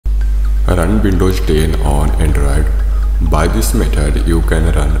Run Windows 10 on Android. By this method, you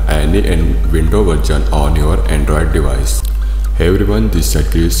can run any Windows version on your Android device. Hey everyone, this is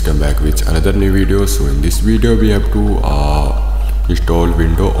Krrish, come back with another new video. So in this video, we have to install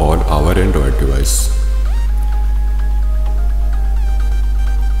Windows on our Android device.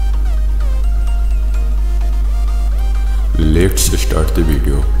 Let's start the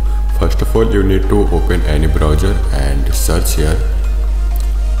video. First of all, you need to open any browser and search here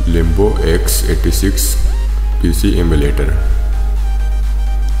Limbo x86 PC Emulator.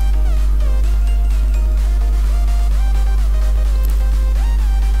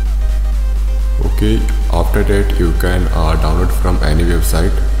 Okay, after that you can download from any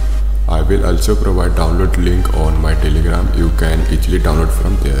website. I will also provide download link on my Telegram. You can easily download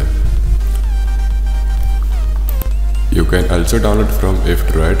from there. You can also download from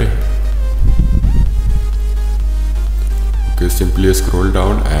F-Droid. Okay, simply scroll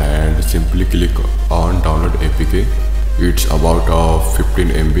down and simply click on download APK. It's about 15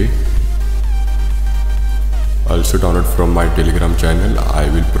 MB. Also download from my Telegram channel. I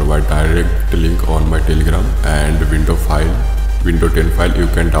will provide direct link on my Telegram, and Windows 10 file you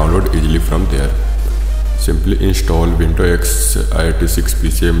can download easily from there. Simply install Windows x86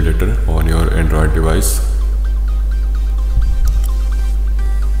 PC Emulator on your Android device.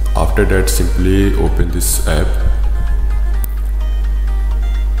 After that, simply open this app.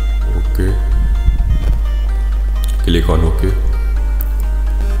 Okay, click on OK.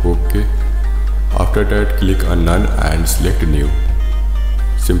 Okay, after that click on None and select New.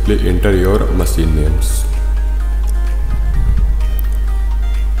 Simply enter your machine names.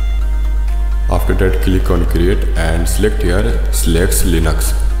 After that click on Create and select here select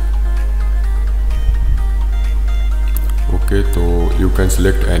Linux. Okay, so you can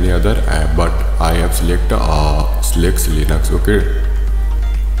select any other app, but I have select Linux. Okay,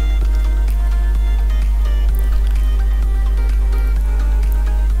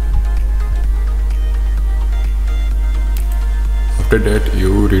 after that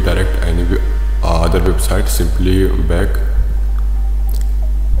you redirect any other website. Simply back.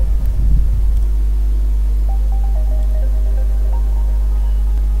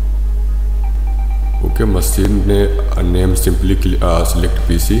 Okay, machine name simply select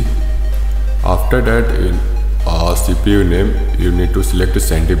PC. After that, in CPU name you need to select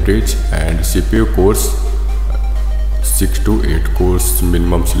Sandy Bridge, and CPU cores 6 to 8. Cores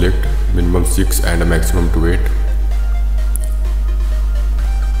minimum select minimum 6 and maximum to 8.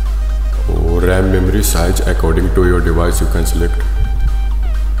 RAM memory size according to your device you can select.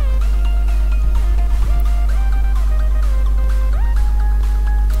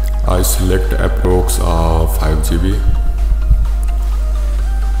 I select approx 5 GB.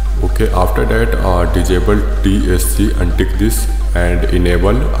 Okay, after that disable TSC, untick this and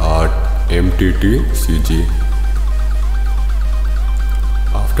enable MTTCG.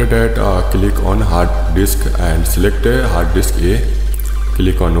 After that click on hard disk and select hard disk A.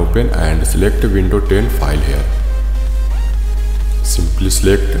 Click on open and select Windows 10 file here. Simply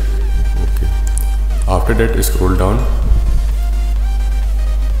select. Okay, after that scroll down.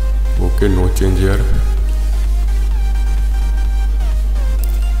 Okay, no change here.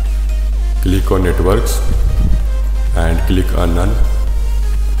 Click on networks and click on none.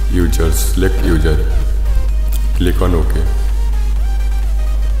 Users, select user. Click on OK.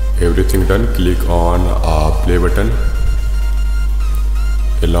 Everything done. Click on play button.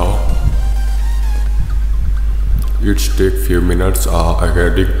 Allow. It takes few minutes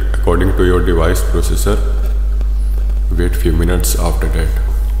according to your device processor. Wait few minutes after that.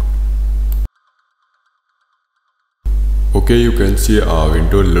 Okay, you can see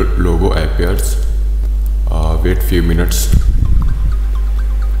Windows logo appears. Wait few minutes.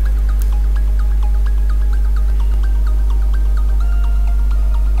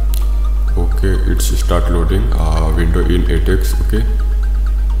 Okay, it's start loading. Windows in 8x. Okay.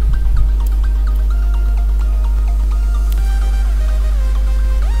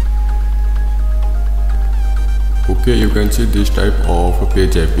 Okay, you can see this type of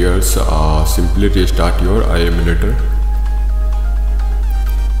page appears. Simply restart your emulator.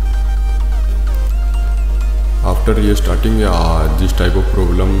 After restarting, this type of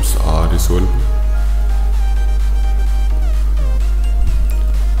problems are resolved.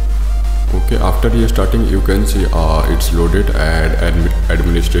 Okay, after restarting, you can see it's loaded and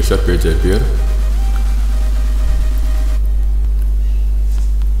administration page appear.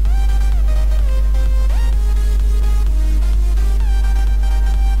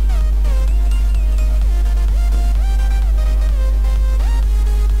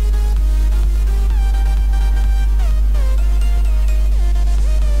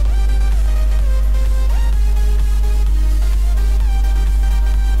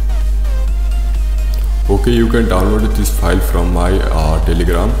 Okay, you can download this file from my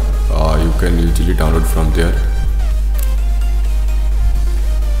Telegram. You can easily download from there.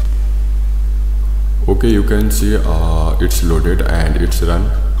 Okay, you can see it's loaded and it's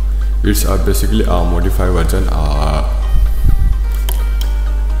run. It's basically a modified version.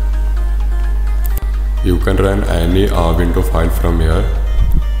 You can run any window file from here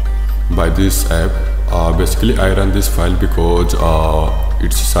by this app. Basically I run this file because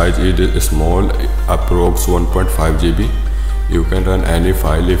its size is small, approx 1.5 GB. You can run any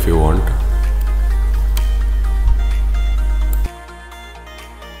file if you want.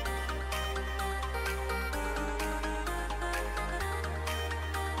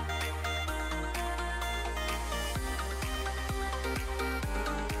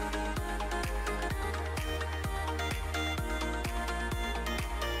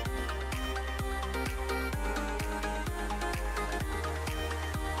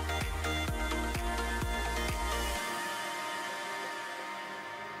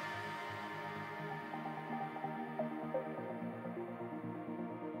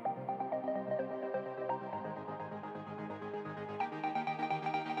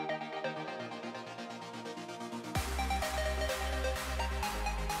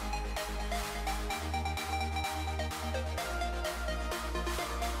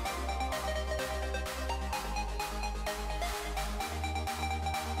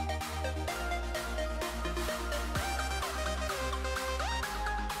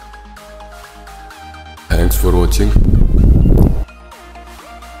 Thanks for watching.